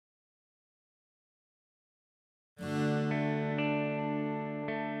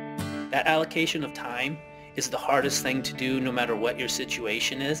That allocation of time is the hardest thing to do no matter what your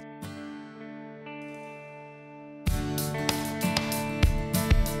situation is.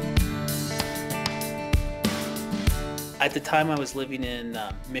 At the time I was living in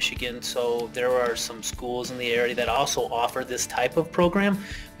Michigan, so there are some schools in the area that also offer this type of program,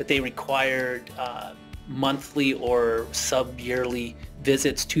 but they required monthly or sub-yearly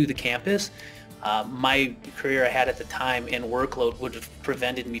visits to the campus. My career I had at the time and workload would have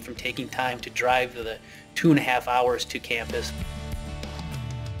prevented me from taking time to drive the 2.5 hours to campus.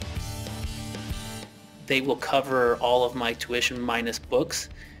 They will cover all of my tuition minus books.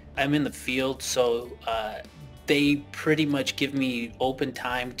 I'm in the field, so they pretty much give me open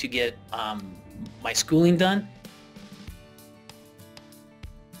time to get my schooling done.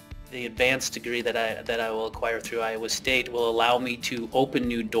 The advanced degree that I will acquire through Iowa State will allow me to open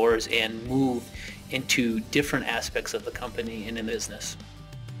new doors and move into different aspects of the company and in business.